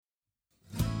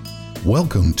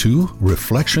Welcome to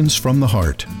Reflections from the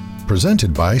Heart,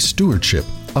 presented by Stewardship,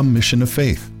 a Mission of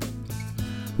Faith.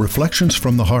 Reflections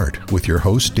from the Heart with your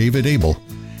host David Abel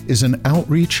is an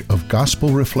outreach of gospel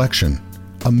reflection,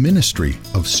 a ministry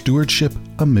of Stewardship,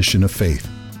 a Mission of Faith.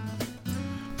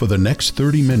 For the next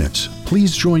 30 minutes,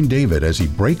 please join David as he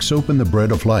breaks open the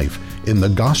bread of life in the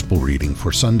gospel reading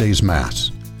for Sunday's Mass.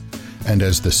 And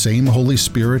as the same Holy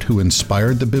Spirit who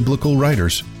inspired the biblical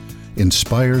writers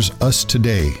inspires us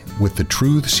today with the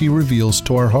truths he reveals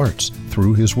to our hearts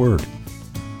through his word.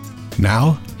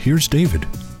 Now, here's David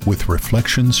with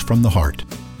Reflections from the Heart.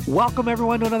 Welcome,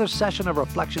 everyone, to another session of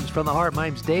Reflections from the Heart. My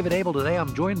name's David Abel. Today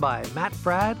I'm joined by Matt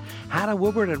Frad, Hannah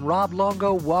Woodward, and Rob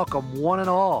Longo. Welcome, one and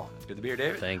all. Good to be here,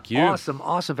 David. Thank you. Awesome.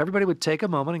 If everybody would take a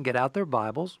moment and get out their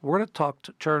Bibles, we're going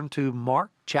to turn to Mark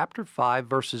chapter 5,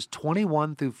 verses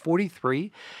 21 through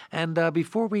 43. And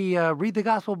before we read the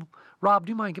gospel, Rob,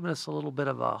 do you mind giving us a little bit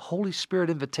of a Holy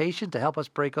Spirit invitation to help us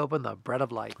break open the bread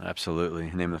of life? Absolutely. In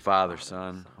the name of the Father,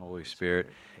 Son, Holy Spirit.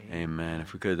 Amen.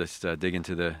 If we could, let's dig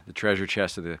into the treasure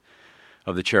chest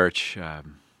of the church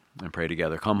and pray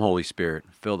together. Come, Holy Spirit,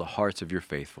 fill the hearts of your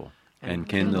faithful, and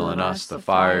kindle in us the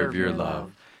fire of your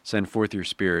love. Send forth your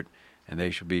Spirit, and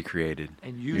they shall be created.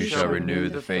 And you shall renew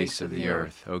the face of the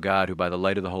earth. O God, who by the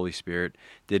light of the Holy Spirit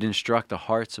did instruct the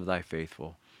hearts of thy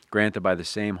faithful, grant that by the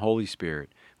same Holy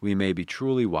Spirit we may be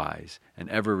truly wise and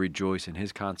ever rejoice in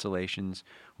his consolations.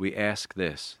 We ask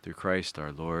this through Christ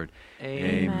our Lord.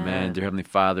 Amen. Dear Heavenly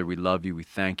Father, we love you, we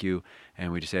thank you,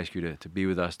 and we just ask you to be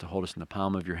with us, to hold us in the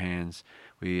palm of your hands.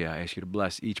 We ask you to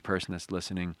bless each person that's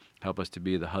listening. Help us to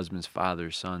be the husbands,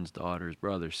 fathers, sons, daughters,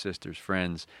 brothers, sisters,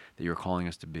 friends that you're calling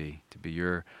us to be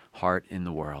your heart in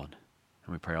the world.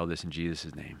 And we pray all this in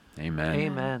Jesus' name. Amen.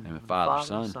 Amen. And the Father,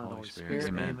 Son, Holy Spirit.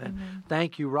 Amen.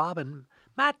 Thank you, Robin.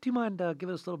 Matt, do you mind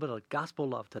giving us a little bit of gospel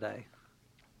love today?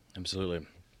 Absolutely.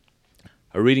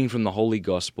 A reading from the Holy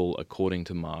Gospel according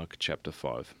to Mark chapter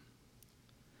 5.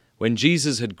 When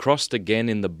Jesus had crossed again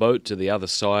in the boat to the other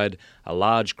side, a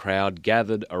large crowd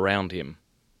gathered around him,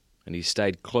 and he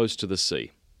stayed close to the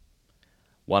sea.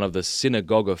 One of the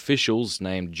synagogue officials,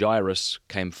 named Jairus,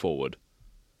 came forward.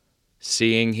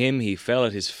 Seeing him, he fell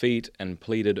at his feet and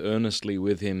pleaded earnestly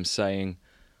with him, saying,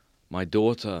 "My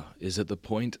daughter is at the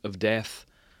point of death.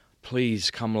 Please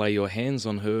come lay your hands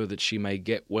on her that she may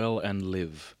get well and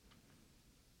live."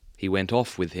 He went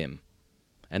off with him,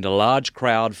 and a large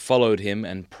crowd followed him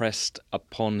and pressed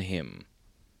upon him.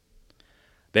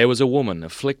 There was a woman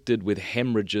afflicted with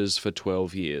hemorrhages for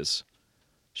 12 years.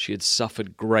 She had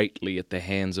suffered greatly at the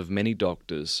hands of many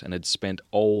doctors and had spent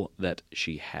all that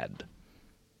she had.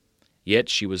 Yet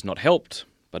she was not helped,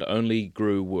 but only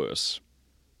grew worse.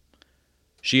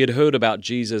 She had heard about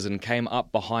Jesus and came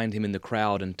up behind him in the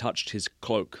crowd and touched his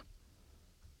cloak.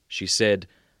 She said,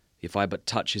 "If I but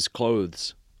touch his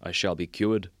clothes, I shall be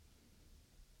cured."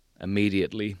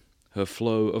 Immediately, her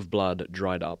flow of blood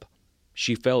dried up.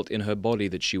 She felt in her body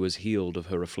that she was healed of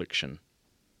her affliction.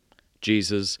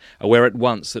 Jesus, aware at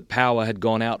once that power had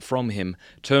gone out from him,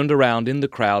 turned around in the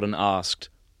crowd and asked,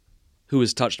 "Who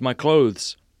has touched my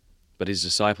clothes?" But his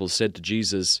disciples said to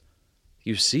Jesus,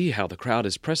 "You see how the crowd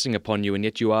is pressing upon you, and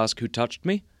yet you ask, 'Who touched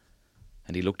me?'"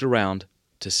 And he looked around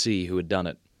to see who had done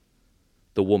it.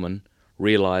 The woman,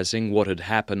 realizing what had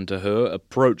happened to her,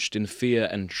 approached in fear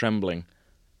and trembling.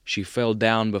 She fell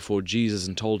down before Jesus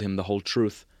and told him the whole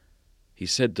truth. He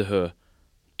said to her,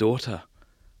 "Daughter,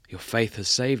 your faith has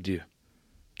saved you.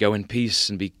 Go in peace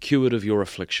and be cured of your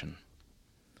affliction."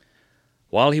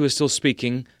 While he was still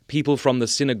speaking, people from the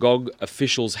synagogue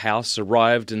official's house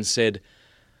arrived and said,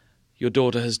 "Your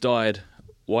daughter has died.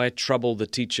 Why trouble the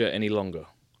teacher any longer?"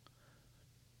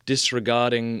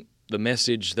 Disregarding the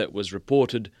message that was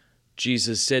reported,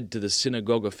 Jesus said to the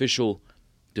synagogue official,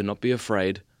 "Do not be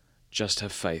afraid, just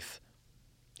have faith."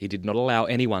 He did not allow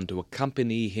anyone to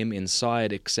accompany him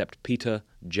inside except Peter,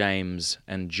 James,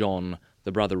 and John,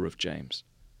 the brother of James.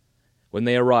 When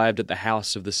they arrived at the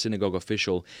house of the synagogue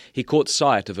official, he caught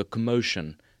sight of a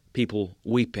commotion, people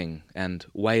weeping and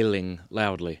wailing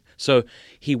loudly. So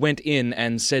he went in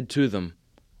and said to them,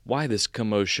 "Why this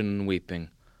commotion and weeping?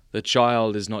 The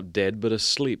child is not dead, but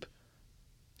asleep."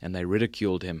 And they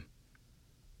ridiculed him.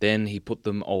 Then he put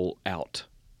them all out.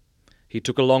 He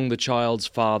took along the child's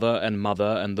father and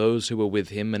mother and those who were with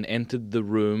him and entered the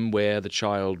room where the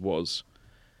child was.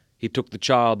 He took the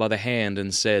child by the hand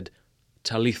and said,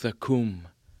 "Talitha koum,"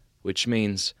 which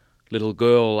means, "Little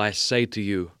girl, I say to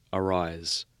you,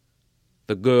 arise."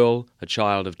 The girl, a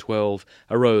child of 12,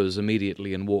 arose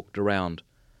immediately and walked around.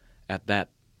 At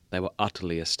that, they were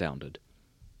utterly astounded.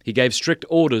 He gave strict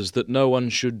orders that no one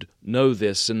should know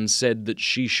this and said that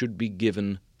she should be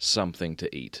given something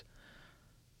to eat.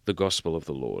 the gospel of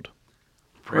the Lord.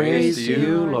 Praise to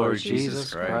you, Lord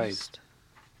Jesus Christ.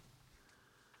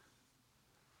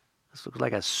 This looks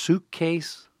like a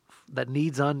suitcase that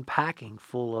needs unpacking,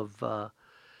 full of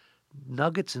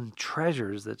nuggets and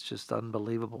treasures. That's just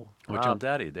unbelievable. What jumped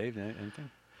out at you, Dave? Anything?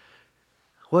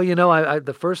 Well, you know, I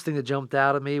the first thing that jumped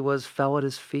out at me was fell at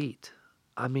his feet.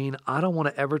 I mean, I don't want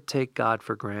to ever take God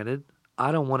for granted.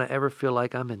 I don't want to ever feel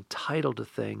like I'm entitled to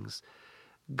things.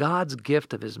 God's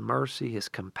gift of his mercy, his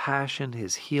compassion,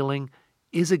 his healing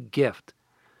is a gift.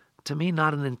 To me,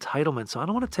 not an entitlement. So I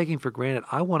don't want to take him for granted.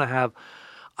 I want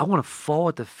to fall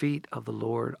at the feet of the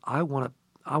Lord. I want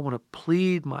to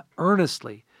plead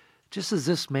earnestly, just as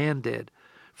this man did,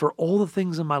 for all the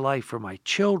things in my life, for my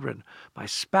children, my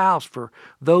spouse, for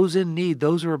those in need,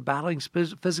 those who are battling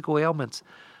physical ailments.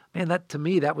 Man,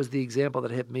 that was the example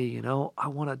that hit me. You know,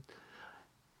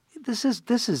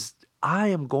 I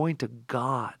am going to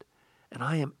God, and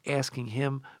I am asking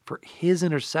him for his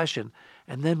intercession.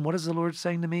 And then what is the Lord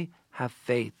saying to me? Have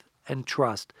faith and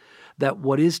trust that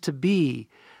what is to be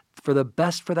for the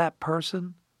best for that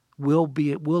person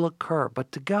will occur,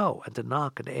 but to go and to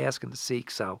knock and to ask and to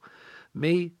seek. So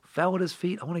me, fell at his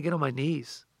feet. I want to get on my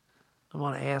knees. I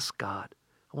want to ask God.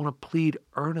 I want to plead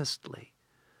earnestly,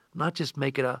 not just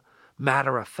make it a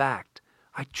matter of fact.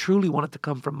 I truly want it to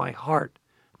come from my heart,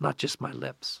 not just my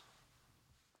lips.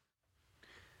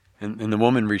 And the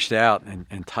woman reached out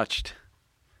and touched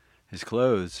his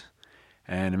clothes.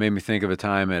 And it made me think of a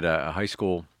time at a high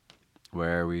school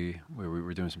where we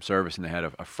were doing some service, and they had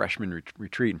a freshman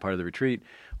retreat, and part of the retreat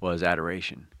was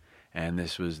adoration. And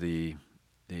this was the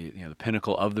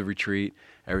pinnacle of the retreat.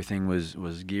 Everything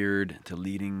was geared to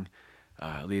leading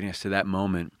us to that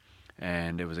moment.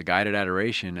 And it was a guided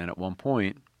adoration, and at one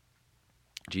point,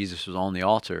 Jesus was on the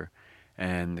altar,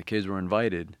 and the kids were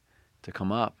invited to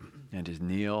come up and just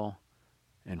kneel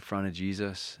in front of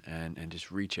Jesus and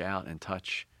just reach out and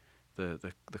touch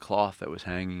the cloth that was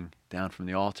hanging down from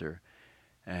the altar.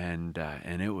 And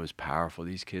it was powerful.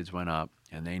 These kids went up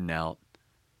and they knelt,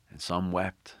 and some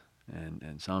wept,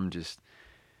 and some just,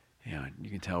 you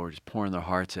can tell were just pouring their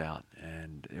hearts out.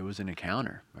 And it was an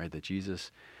encounter, right, that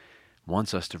Jesus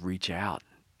wants us to reach out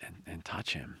and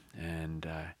touch him. And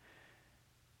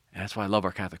that's why I love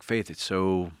our Catholic faith. It's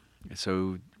so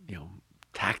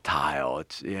tactile.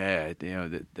 It's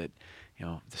the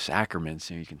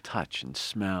sacraments, you can touch and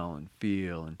smell and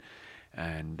feel,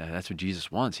 and that's what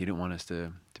Jesus wants. He didn't want us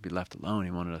to be left alone.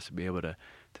 He wanted us to be able to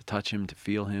touch him, to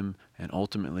feel him, and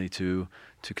ultimately to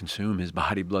consume his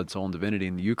body, blood, soul, and divinity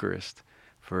in the Eucharist,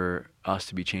 for us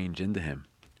to be changed into him,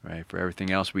 right? For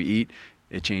everything else we eat,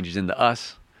 it changes into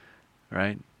us,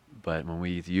 right? But when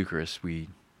we eat the Eucharist, we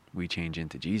change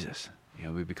into Jesus.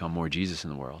 We become more Jesus in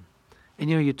the world. And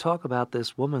you talk about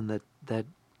this woman that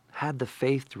had the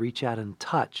faith to reach out and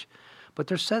touch, but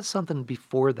there says something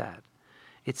before that.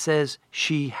 It says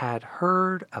she had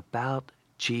heard about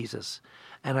Jesus.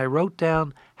 And I wrote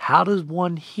down, how does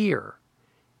one hear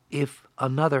if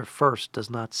another first does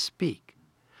not speak?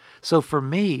 So for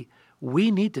me,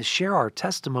 we need to share our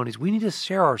testimonies. We need to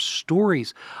share our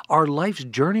stories, our life's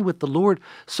journey with the Lord,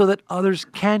 so that others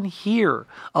can hear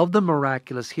of the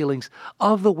miraculous healings,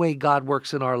 of the way God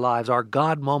works in our lives, our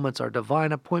God moments, our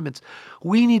divine appointments.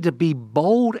 We need to be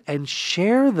bold and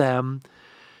share them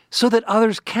so that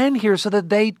others can hear, so that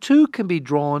they too can be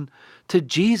drawn to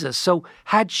Jesus. So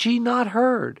had she not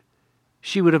heard,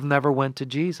 she would have never went to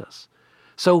Jesus.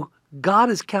 So God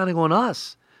is counting on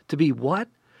us to be what?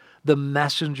 The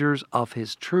messengers of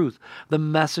his truth, the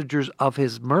messengers of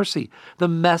his mercy, the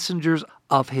messengers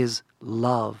of his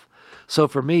love. So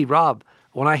for me, Rob,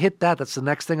 when I hit that's the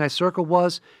next thing I circled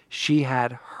was, she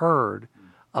had heard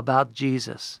about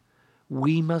Jesus.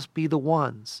 We must be the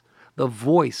ones, the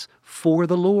voice for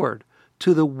the Lord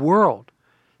to the world.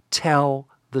 Tell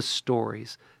the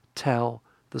stories. Tell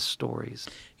the stories.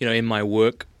 In my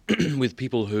work with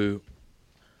people who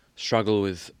struggle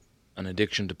with an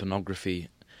addiction to pornography,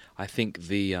 I think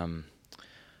the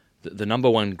number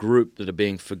one group that are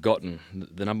being forgotten,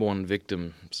 the number one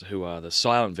victims who are the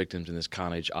silent victims in this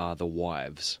carnage, are the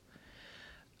wives.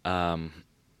 And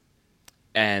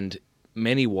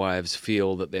many wives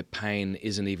feel that their pain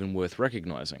isn't even worth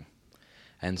recognizing.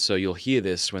 And so you'll hear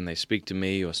this when they speak to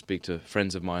me or speak to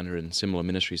friends of mine who are in similar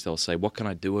ministries. They'll say, what can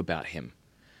I do about him?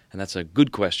 And that's a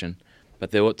good question, but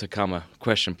there ought to come a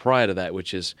question prior to that,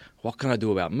 which is, what can I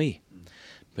do about me?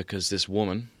 Because this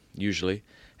woman usually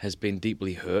has been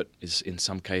deeply hurt, in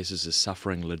some cases is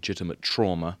suffering legitimate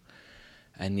trauma,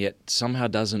 and yet somehow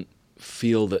doesn't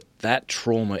feel that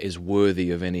trauma is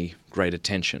worthy of any great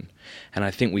attention. And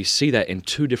I think we see that in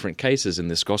two different cases in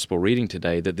this gospel reading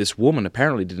today, that this woman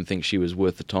apparently didn't think she was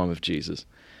worth the time of Jesus.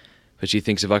 But she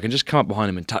thinks, if I can just come up behind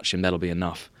him and touch him, that'll be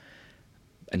enough.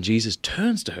 And Jesus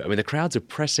turns to her. I mean, the crowds are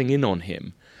pressing in on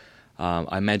him.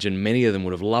 I imagine many of them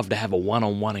would have loved to have a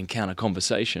one-on-one encounter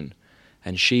conversation.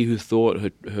 And she, who thought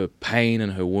her pain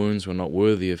and her wounds were not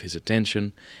worthy of his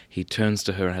attention, he turns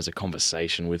to her and has a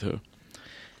conversation with her.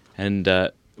 And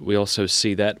we also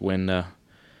see that when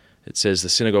it says the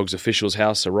synagogue's official's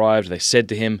house arrived, they said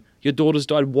to him, "Your daughter's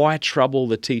died, why trouble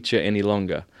the teacher any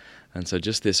longer?" And so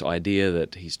just this idea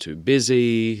that he's too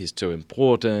busy, he's too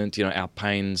important, our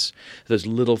pains, those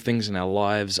little things in our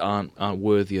lives aren't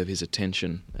worthy of his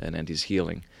attention and his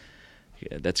healing.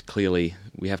 Yeah,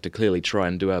 we have to clearly try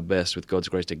and do our best with God's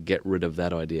grace to get rid of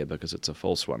that idea, because it's a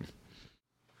false one.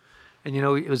 And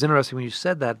it was interesting when you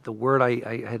said that, the word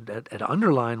I had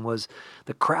underlined was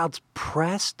the crowds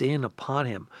pressed in upon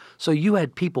him. So you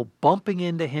had people bumping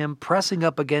into him, pressing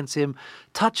up against him,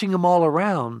 touching him all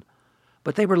around,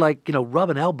 but they were like,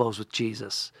 rubbing elbows with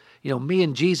Jesus, me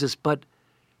and Jesus, but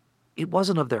it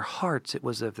wasn't of their hearts, it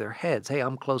was of their heads. Hey,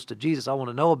 I'm close to Jesus, I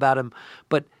want to know about him.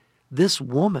 But this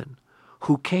woman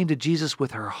who came to Jesus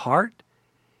with her heart,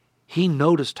 he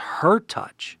noticed her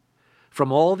touch.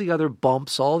 From all the other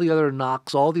bumps, all the other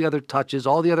knocks, all the other touches,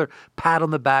 all the other pat on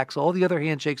the backs, all the other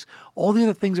handshakes, all the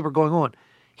other things that were going on.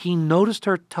 He noticed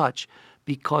her touch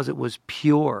because it was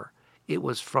pure. It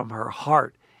was from her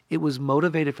heart. It was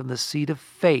motivated from the seed of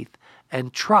faith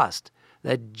and trust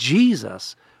that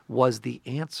Jesus was the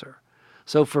answer.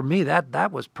 So for me,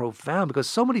 that was profound, because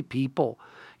so many people,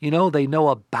 they know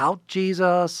about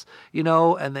Jesus,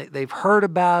 and they've heard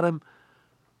about him,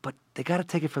 but they got to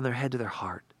take it from their head to their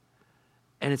heart.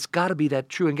 And it's got to be that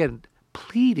true. And again,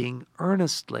 pleading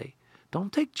earnestly.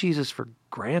 Don't take Jesus for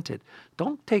granted.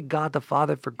 Don't take God the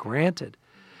Father for granted.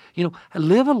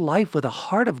 Live a life with a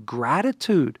heart of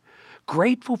gratitude,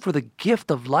 grateful for the gift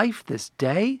of life this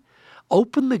day.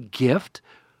 Open the gift,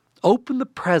 open the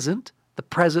present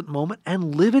moment,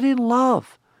 and live it in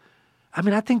love.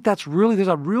 I think that's there's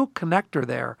a real connector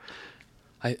there.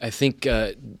 I think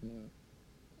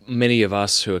many of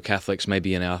us who are Catholics,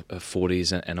 maybe in our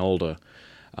 40s and older,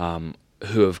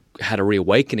 who have had a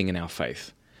reawakening in our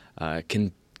faith,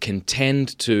 can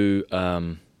tend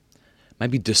to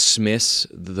maybe dismiss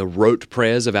the rote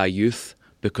prayers of our youth,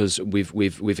 because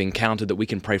we've encountered that we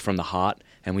can pray from the heart,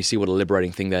 and we see what a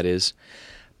liberating thing that is.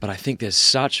 But I think there's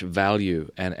such value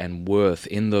and worth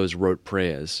in those rote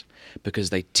prayers,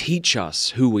 because they teach us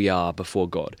who we are before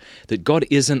God, that God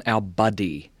isn't our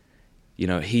buddy.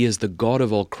 He is the God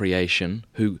of all creation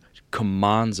who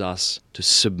commands us to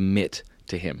submit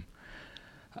to him.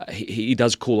 He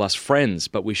does call us friends,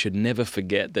 but we should never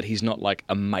forget that he's not like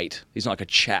a mate. He's not like a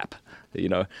chap,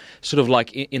 Sort of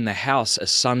like in the house, a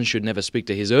son should never speak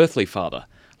to his earthly father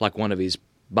like one of his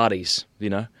buddies,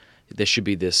 There should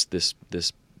be this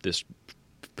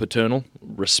paternal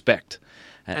respect.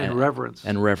 And reverence.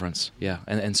 And reverence, yeah.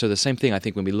 And so the same thing, I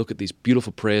think, when we look at these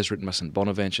beautiful prayers written by St.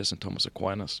 Bonaventure, St. Thomas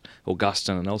Aquinas,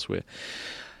 Augustine, and elsewhere,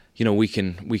 we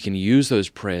can use those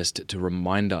prayers to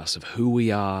remind us of who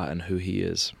we are and who he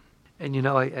is. And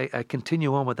I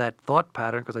continue on with that thought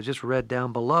pattern, because I just read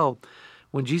down below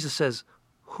when Jesus says,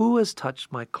 "Who has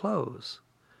touched my clothes?"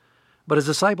 But his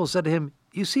disciples said to him,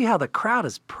 "You see how the crowd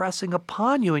is pressing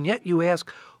upon you, and yet you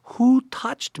ask, 'Who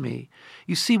touched me?'"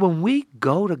 You see, when we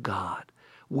go to God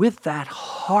with that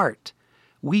heart,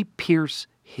 we pierce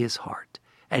his heart,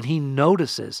 and he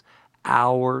notices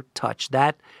our touch.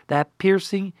 That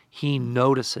piercing, he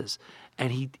notices,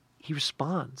 and he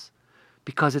responds,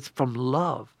 because it's from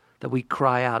love that we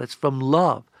cry out. It's from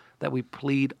love that we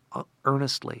plead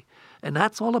earnestly. And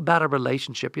that's all about a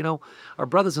relationship. Our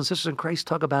brothers and sisters in Christ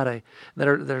talk about that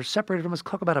are separated from us,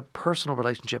 talk about a personal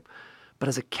relationship. But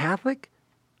as a Catholic,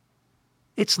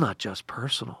 it's not just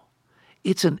personal.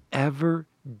 It's an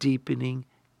ever-deepening,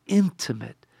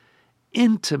 intimate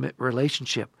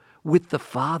relationship with the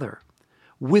Father,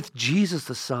 with Jesus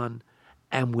the Son,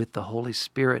 and with the Holy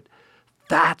Spirit.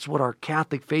 That's what our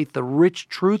Catholic faith, the rich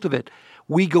truth of it.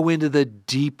 We go into the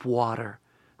deep water,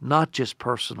 not just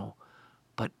personal,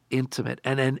 but intimate,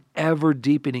 and an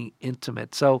ever-deepening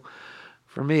intimate. So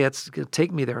for me, it's going to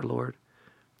take me there, Lord,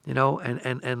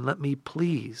 and let me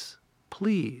please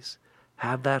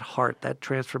have that heart, that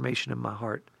transformation in my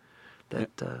heart. Go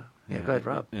ahead,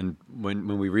 Rob. And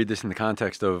when we read this in the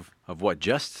context of what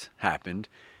just happened,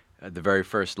 the very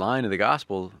first line of the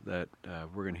gospel that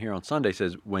we're going to hear on Sunday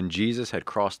says, "When Jesus had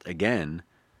crossed again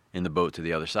in the boat to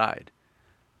the other side."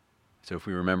 So if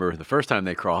we remember the first time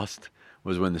they crossed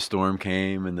was when the storm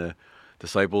came and the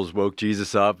disciples woke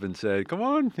Jesus up and said, "Come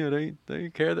on, don't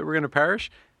you care that we're going to perish?"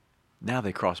 Now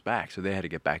they crossed back, so they had to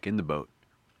get back in the boat.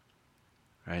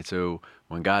 Right? So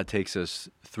when God takes us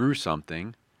through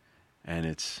something and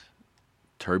it's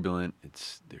turbulent,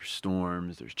 there's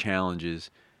storms, there's challenges,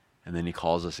 and then he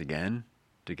calls us again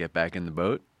to get back in the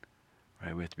boat,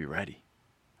 right? We have to be ready.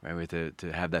 Right? We have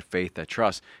to have that faith, that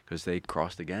trust, because they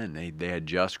crossed again. They had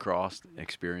just crossed,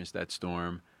 experienced that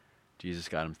storm. Jesus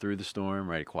got them through the storm,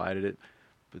 right? He quieted it.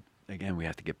 But again, we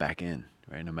have to get back in,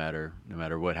 right? No matter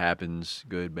what happens,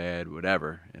 good, bad,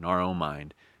 whatever, in our own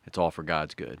mind, it's all for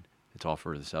God's good. It's all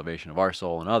for the salvation of our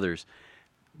soul and others.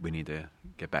 We need to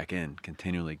get back in,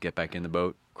 continually get back in the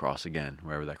boat, cross again,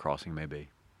 wherever that crossing may be.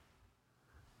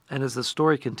 And as the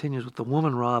story continues with the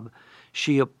woman, Rob,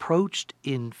 she approached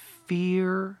in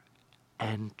fear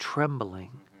and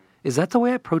trembling. Is that the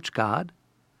way I approach God?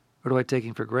 Or do I take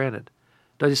him for granted?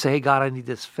 Do I just say, hey, God, I need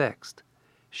this fixed?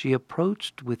 She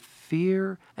approached with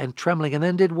fear and trembling, and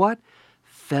then did what?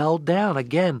 Fell down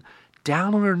again,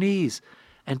 down on her knees,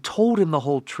 and told him the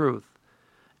whole truth.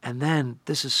 And then,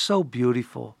 this is so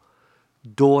beautiful.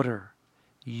 Daughter,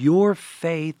 your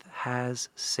faith has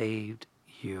saved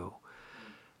you.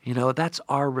 That's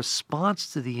our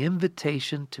response to the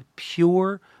invitation to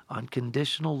pure,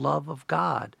 unconditional love of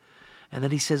God. And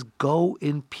then he says, go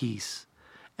in peace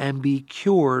and be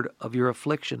cured of your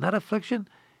affliction. That affliction,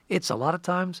 it's a lot of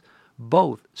times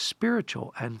both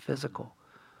spiritual and physical.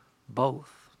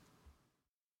 Both.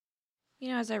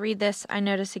 As I read this, I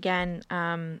notice again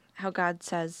how God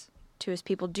says to his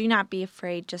people, do not be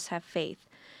afraid, just have faith.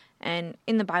 And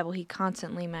in the Bible, he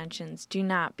constantly mentions, do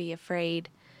not be afraid.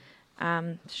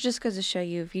 So just goes to show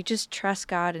you, if you just trust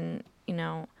God and,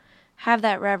 have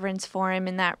that reverence for him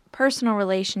and that personal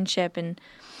relationship and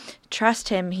trust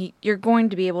him, you're going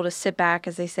to be able to sit back,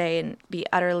 as they say, and be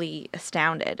utterly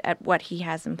astounded at what he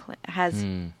has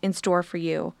in store for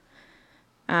you.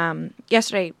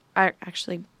 Yesterday, I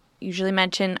actually usually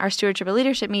mention our stewardship and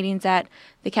leadership meetings at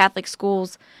the Catholic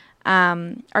schools.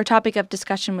 Our topic of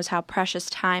discussion was how precious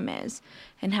time is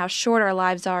and how short our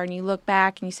lives are. And you look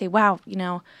back and you say, wow,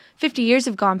 50 years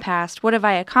have gone past. What have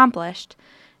I accomplished?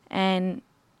 And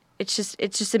it's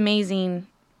just amazing,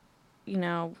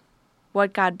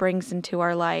 what God brings into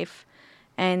our life,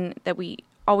 and that we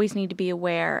always need to be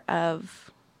aware of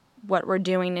what we're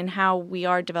doing and how we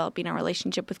are developing our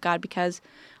relationship with God, because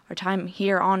our time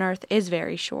here on earth is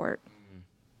very short.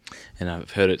 And I've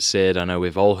heard it said, I know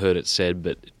we've all heard it said,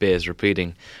 but it bears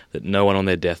repeating, that no one on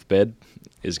their deathbed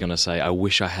is going to say, I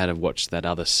wish I had watched that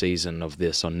other season of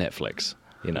this on Netflix,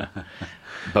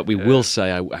 But we will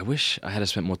say, I wish I had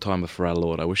spent more time before our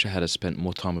Lord. I wish I had spent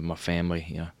more time with my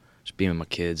family, just being with my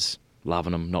kids,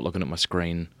 loving them, not looking at my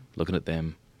screen, looking at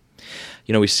them.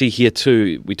 We see here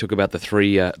too, we talk about the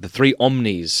three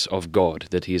omnis of God,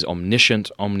 that he is omniscient,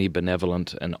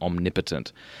 omnibenevolent, and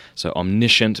omnipotent. So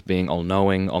omniscient being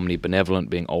all-knowing, omnibenevolent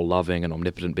being all-loving, and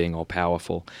omnipotent being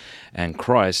all-powerful. And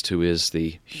Christ, who is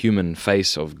the human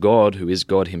face of God, who is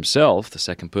God himself, the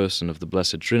second person of the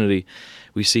Blessed Trinity,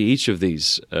 we see each of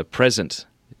these present,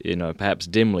 perhaps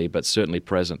dimly, but certainly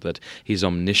present, that he's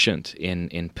omniscient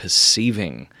in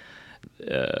perceiving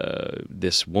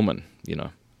this woman,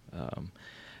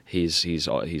 He's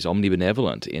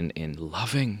omnibenevolent in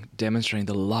loving, demonstrating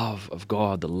the love of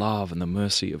God, the love and the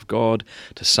mercy of God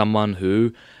to someone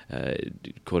who,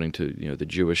 according to the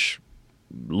Jewish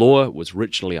law, was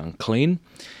ritually unclean.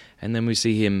 And then we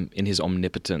see him in his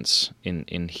omnipotence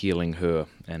in healing her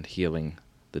and healing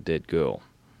the dead girl.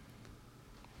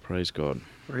 Praise God.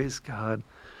 Praise God.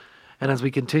 And as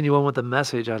we continue on with the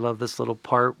message, I love this little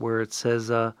part where it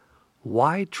says,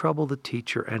 why trouble the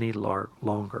teacher any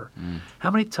longer? How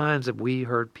many times have we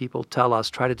heard people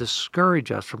try to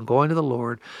discourage us from going to the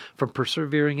Lord, from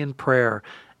persevering in prayer?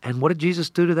 And what did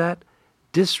Jesus do to that?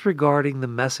 Disregarding the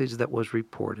message that was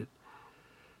reported.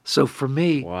 So for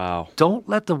me, Don't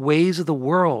let the ways of the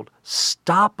world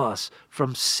stop us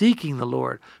from seeking the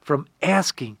Lord, from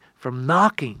asking, from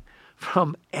knocking,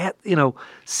 from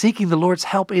seeking the Lord's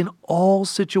help in all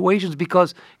situations.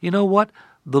 Because you know what?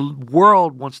 The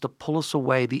world wants to pull us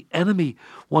away. The enemy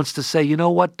wants to say, you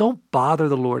know what? Don't bother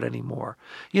the Lord anymore.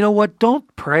 You know what?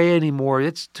 Don't pray anymore.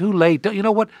 It's too late. You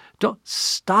know what? Don't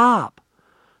stop.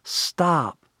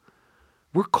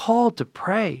 We're called to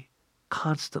pray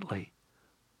constantly,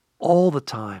 all the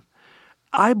time.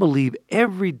 I believe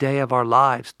every day of our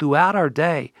lives, throughout our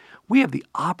day, we have the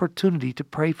opportunity to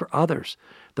pray for others.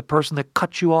 The person that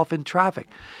cuts you off in traffic,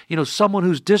 someone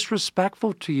who's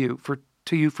disrespectful to you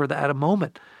for that a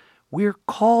moment. We're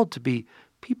called to be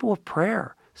people of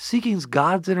prayer, seeking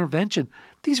God's intervention.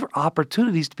 These are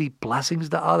opportunities to be blessings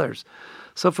to others.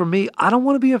 So for me, I don't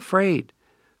want to be afraid.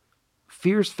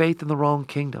 Fear is faith in the wrong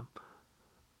kingdom.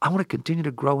 I want to continue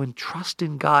to grow and trust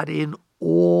in God in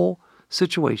all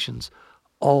situations,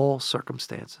 all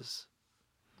circumstances.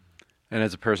 And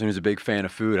as a person who's a big fan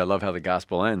of food, I love how the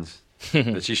gospel ends.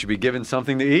 That she should be given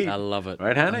something to eat. I love it.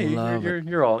 Right, Hannah?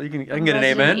 You're all. I can get an Resident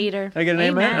amen. eater. I get an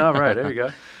Amen. amen. All right, there you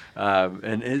go.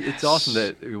 And it's awesome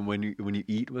that when you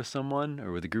eat with someone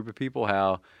or with a group of people,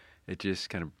 how it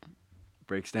just kind of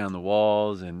breaks down the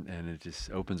walls and it just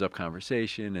opens up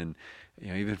conversation. And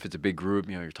even if it's a big group,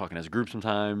 you're talking as a group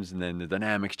sometimes, and then the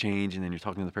dynamics change, and then you're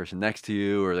talking to the person next to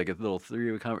you, or like a little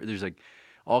three-way conversation. There's like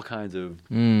all kinds of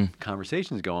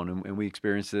conversations going, and we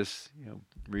experienced this,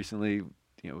 recently,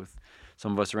 with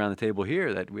some of us around the table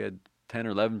here, that we had 10 or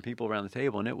 11 people around the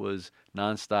table, and it was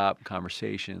nonstop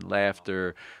conversation,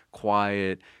 laughter,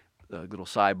 quiet, little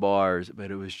sidebars,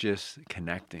 but it was just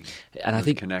connecting. And I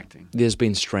think connecting. There's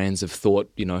been strands of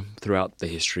thought, throughout the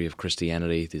history of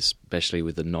Christianity, especially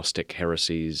with the Gnostic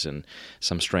heresies and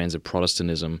some strands of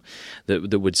Protestantism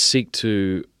that would seek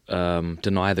to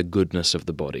deny the goodness of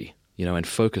the body, and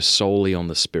focus solely on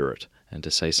the spirit. And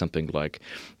to say something like,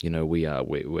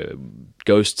 we're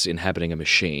ghosts inhabiting a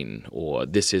machine, or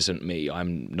this isn't me,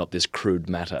 I'm not this crude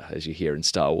matter, as you hear in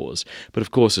Star Wars. But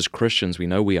of course, as Christians, we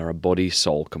know we are a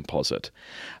body-soul composite.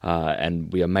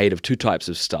 And we are made of two types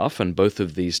of stuff, and both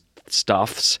of these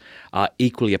stuffs are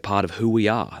equally a part of who we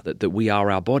are, that we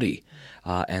are our body.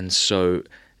 And so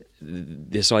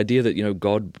this idea that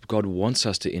God wants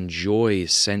us to enjoy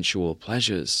sensual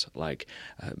pleasures like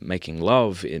making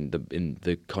love in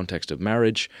the context of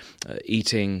marriage,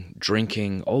 eating,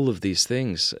 drinking, all of these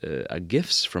things are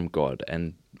gifts from God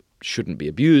and shouldn't be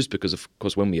abused, because of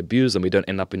course when we abuse them we don't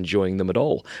end up enjoying them at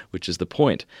all, which is the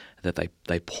point, that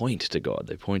they point to God.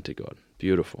 They point to God.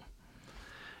 Beautiful.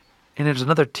 And there's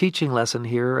another teaching lesson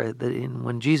here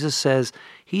when Jesus says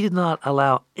he did not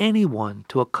allow anyone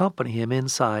to accompany him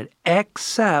inside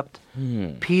except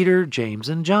Peter, James,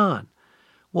 and John.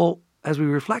 Well, as we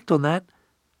reflect on that,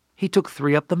 he took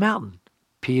 3 up the mountain,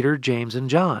 Peter, James, and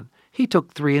John. He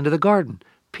took 3 into the garden,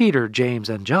 Peter, James,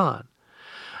 and John.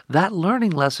 That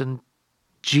learning lesson,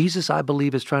 Jesus, I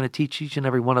believe, is trying to teach each and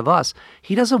every one of us.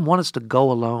 He doesn't want us to go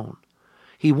alone.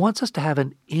 He wants us to have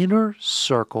an inner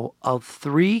circle of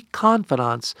 3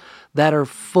 confidants that are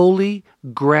fully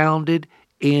grounded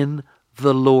in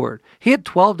the Lord. He had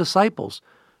 12 disciples,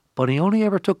 but he only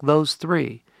ever took those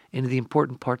 3 into the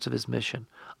important parts of his mission,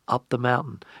 up the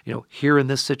mountain, here in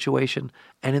this situation,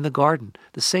 and in the garden.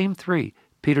 The same 3,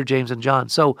 Peter, James, and John.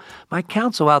 So my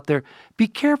counsel out there, be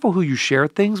careful who you share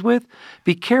things with.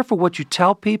 Be careful what you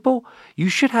tell people. You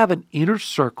should have an inner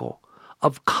circle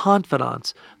of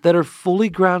confidants that are fully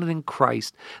grounded in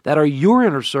Christ, that are your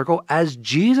inner circle, as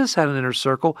Jesus had an inner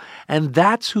circle, and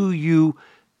that's who you,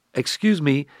 and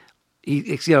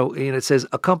it says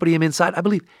accompany him inside. I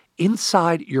believe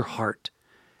inside your heart,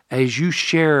 as you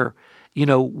share,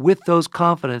 with those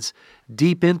confidants,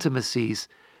 deep intimacies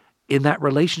in that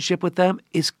relationship with them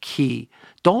is key.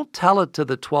 Don't tell it to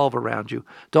the 12 around you.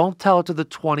 Don't tell it to the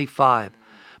 25,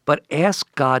 but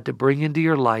ask God to bring into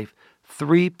your life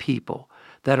 3 people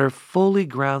that are fully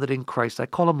grounded in Christ. I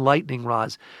call them lightning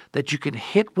rods, that you can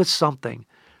hit with something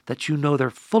that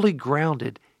they're fully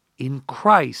grounded in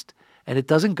Christ. And it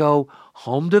doesn't go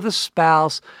home to the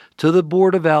spouse, to the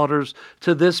board of elders,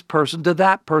 to this person, to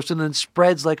that person, and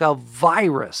spreads like a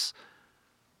virus.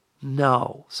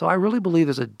 No. So I really believe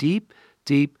there's a deep,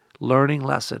 deep learning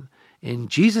lesson. In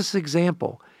Jesus'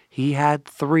 example, he had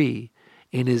 3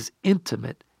 in his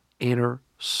intimate inner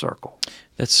circle.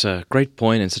 That's a great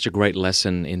point, and such a great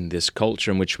lesson in this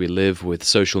culture in which we live with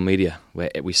social media,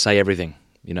 where we say everything,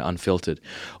 unfiltered.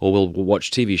 Or we'll watch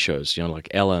TV shows, like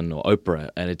Ellen or Oprah,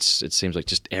 and it seems like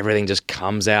just everything just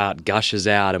comes out, gushes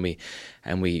out,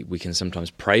 and we can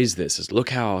sometimes praise this as, look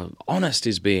how honest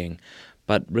he's being.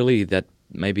 But really that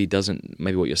maybe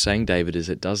what you're saying, David, is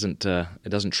it doesn't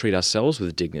treat ourselves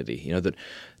with dignity.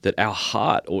 That our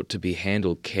heart ought to be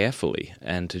handled carefully,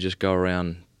 and to just go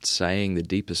around saying the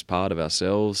deepest part of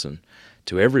ourselves and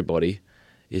to everybody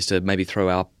is to maybe throw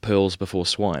our pearls before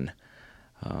swine.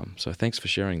 So thanks for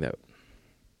sharing that.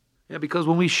 Yeah, because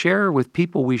when we share with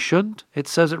people we shouldn't, it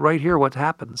says it right here what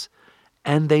happens.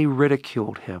 And they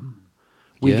ridiculed him.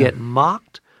 We get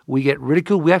mocked, we get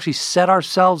ridiculed, we actually set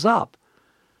ourselves up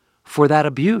for that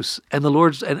abuse. And the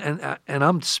Lord's, and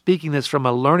I'm speaking this from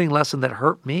a learning lesson that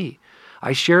hurt me.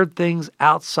 I shared things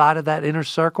outside of that inner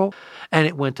circle, and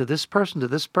it went to this person, to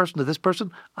this person, to this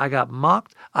person. I got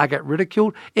mocked. I got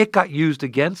ridiculed. It got used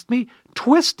against me,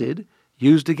 twisted,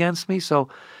 used against me. So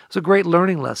it's a great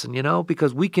learning lesson,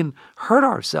 because we can hurt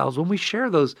ourselves when we share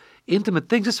those intimate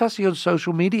things, especially on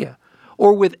social media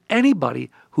or with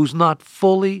anybody who's not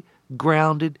fully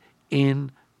grounded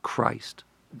in Christ.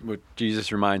 What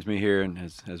Jesus reminds me here, and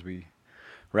as we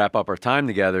wrap up our time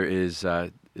together, is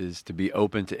to be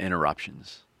open to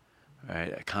interruptions.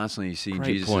 Right? Constantly, you see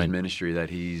Jesus' ministry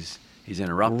that he's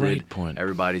interrupted. Great point.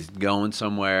 Everybody's going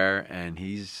somewhere, and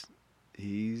he's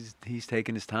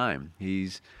taking his time.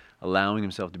 He's allowing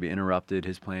himself to be interrupted,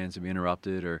 his plans to be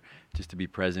interrupted, or just to be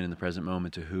present in the present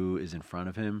moment to who is in front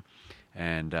of him.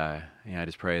 And I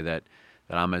just pray that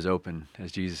I'm as open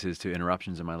as Jesus is to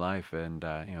interruptions in my life, and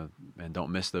and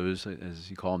don't miss those, as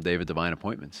you call them, David, divine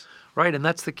appointments. Right, and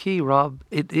that's the key, Rob.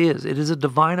 It is a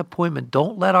divine appointment.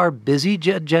 Don't let our busy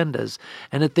agendas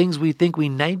and the things we think we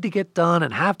need to get done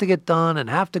and have to get done and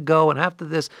have to go and have to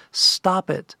this, stop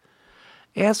it.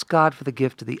 Ask God for the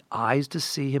gift of the eyes to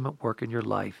see him at work in your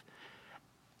life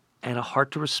and a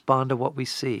heart to respond to what we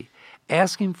see.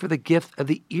 Ask him for the gift of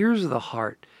the ears of the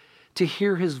heart to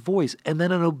hear his voice, and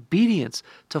then an obedience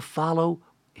to follow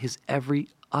his every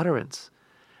utterance.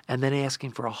 And then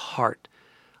asking for a heart,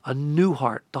 a new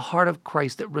heart, the heart of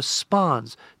Christ that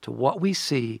responds to what we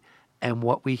see and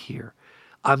what we hear.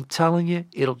 I'm telling you,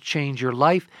 it'll change your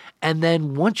life. And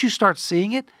then once you start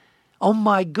seeing it, oh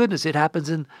my goodness, it happens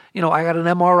in, I got an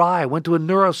MRI, I went to a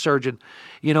neurosurgeon,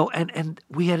 and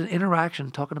we had an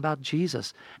interaction talking about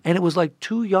Jesus. And it was like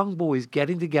two young boys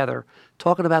getting together,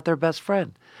 talking about their best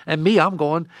friend. And me, I'm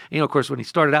going, of course, when he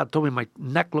started out and told me my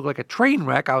neck looked like a train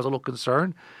wreck, I was a little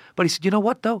concerned. But he said, you know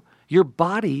what, though? Your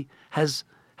body has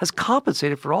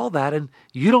compensated for all that, and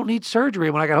you don't need surgery.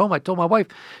 And when I got home, I told my wife,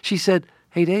 she said,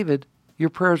 hey, David, your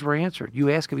prayers were answered.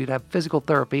 You asked if you'd have physical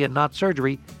therapy and not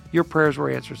surgery. Your prayers were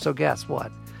answered. So guess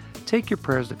what? Take your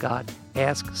prayers to God.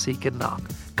 Ask, seek, and knock.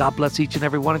 God bless each and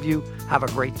every one of you. Have a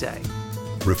great day.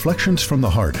 Reflections from the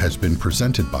Heart has been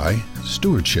presented by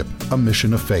Stewardship, a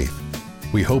Mission of Faith.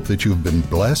 We hope that you've been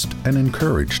blessed and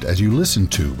encouraged as you listen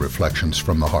to Reflections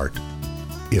from the Heart.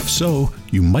 If so,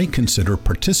 you might consider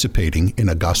participating in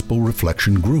a gospel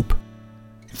reflection group.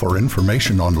 For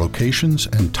information on locations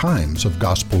and times of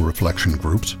gospel reflection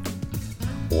groups,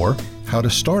 or how to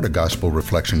start a gospel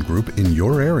reflection group in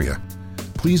your area,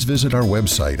 please visit our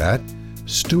website at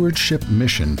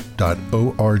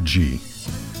stewardshipmission.org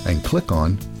and click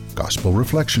on Gospel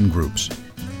Reflection Groups,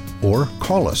 or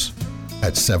call us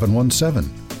at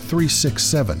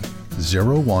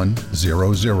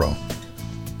 717-367-0100.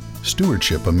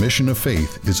 Stewardship, a Mission of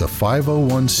Faith is a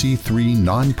 501c3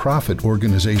 nonprofit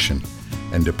organization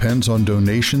and depends on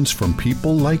donations from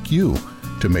people like you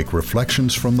to make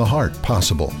Reflections from the Heart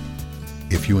possible.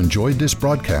 If you enjoyed this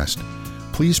broadcast,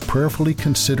 please prayerfully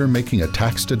consider making a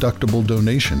tax-deductible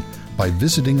donation by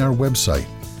visiting our website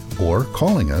or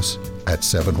calling us at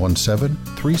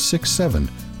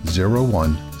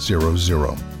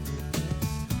 717-367-0100.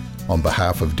 On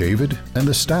behalf of David and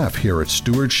the staff here at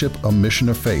Stewardship, a Mission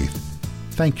of Faith,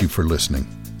 thank you for listening.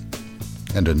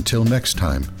 And until next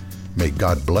time, may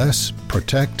God bless,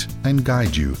 protect, and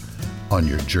guide you on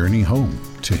your journey home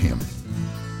to Him.